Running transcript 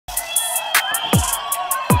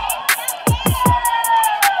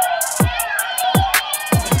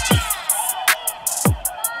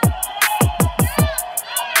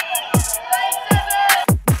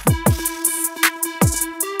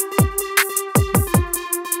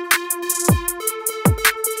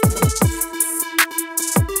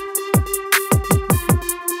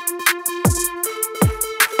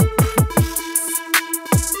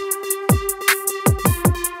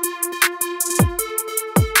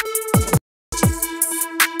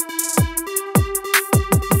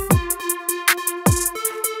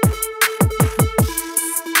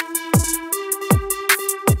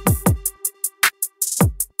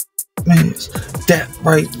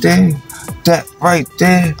right there, that right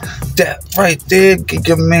there, that right there, give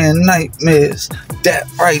your man nightmares. That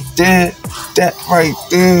right there, that right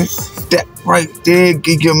there, that right there,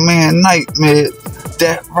 give your man nightmares.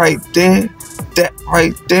 That right there, that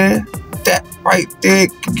right there, that right there,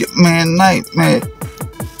 give your man nightmares.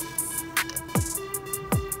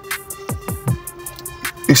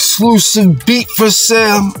 Exclusive beat for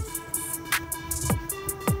sale.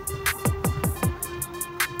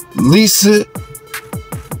 Release it.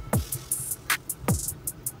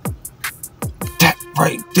 That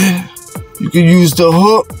right there. You can use the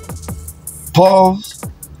hook. Pause.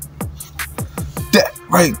 That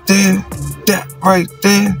right there. That right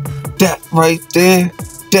there. That right there.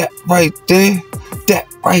 That right there. That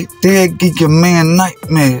right there. Give your man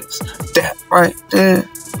nightmares. That right there.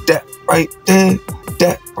 That right there.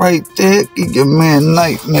 That right there. Give your man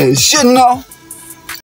nightmares. You know.